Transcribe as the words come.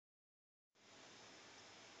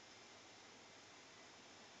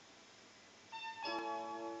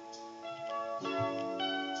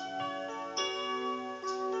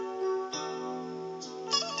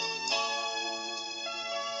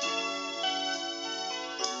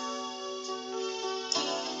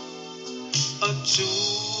a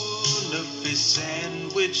tuna fish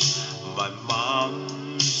sandwich. My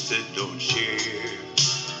mom said don't share.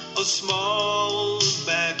 A small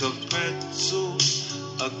bag of pretzels,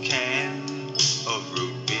 a can of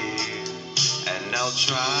root beer, and I'll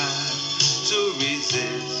try to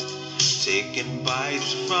resist taking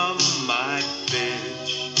bites from my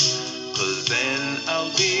fish, 'cause then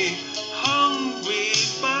I'll be hungry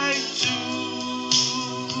by 2.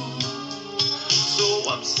 So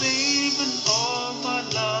I'm saving all my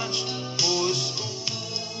lunch for school.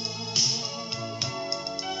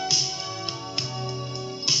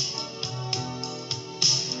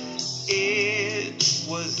 It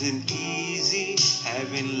wasn't easy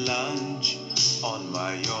having lunch on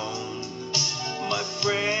my own. My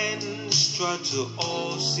friends tried to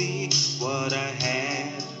all see what I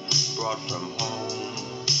had brought from home,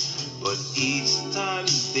 but each time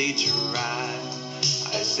they tried,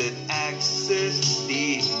 I said access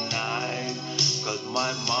denied, 'cause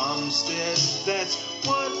my mom said that's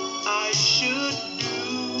what I should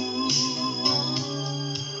do.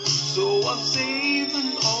 So I'm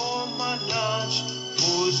saving all my lunch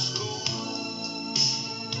for school.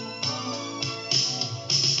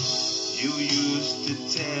 You used to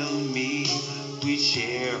tell me we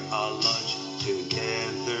share our lunch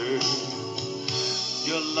together.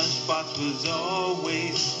 Your lunchbox was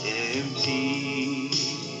always empty.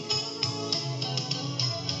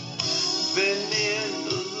 Then in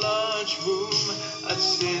the lunchroom, I'd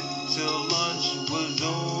sit till lunch was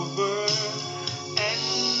over, and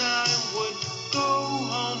I would go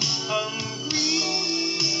home hungry.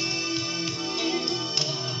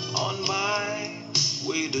 On my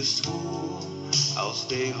way to school, I'll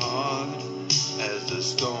stay hard as a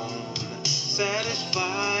stone,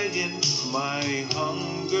 satisfying my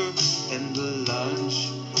hunger in the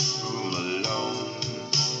lunchroom alone.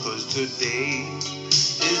 'Cause today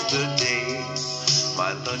is the day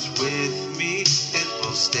my lunch with me, it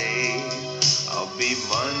will stay. I'll be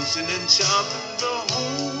munching and chomping the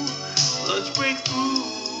whole lunch break through,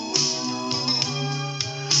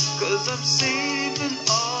 'cause I'm saving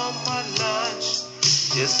all my lunch.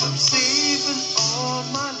 Yes, I'm saving all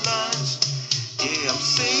my lunch. Yeah, I'm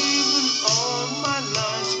saving all my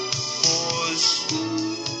lunch for school.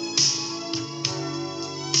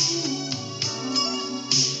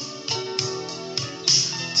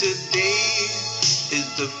 Today is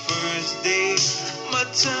the first day my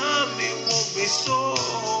tummy won't be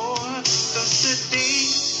sore, 'cause today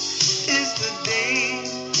is the day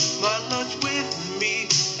my lunch with me,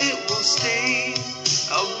 it will stay.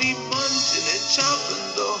 I'll be munching and chopping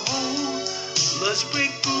the whole lunch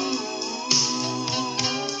break through.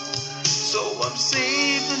 So I'm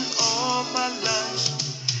saving all my lunch.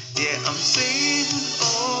 Yeah, I'm saving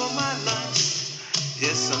all my lunch.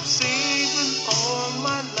 Yes, I'm saving all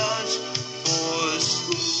my lunch for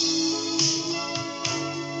school.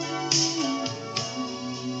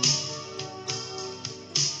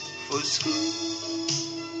 For school.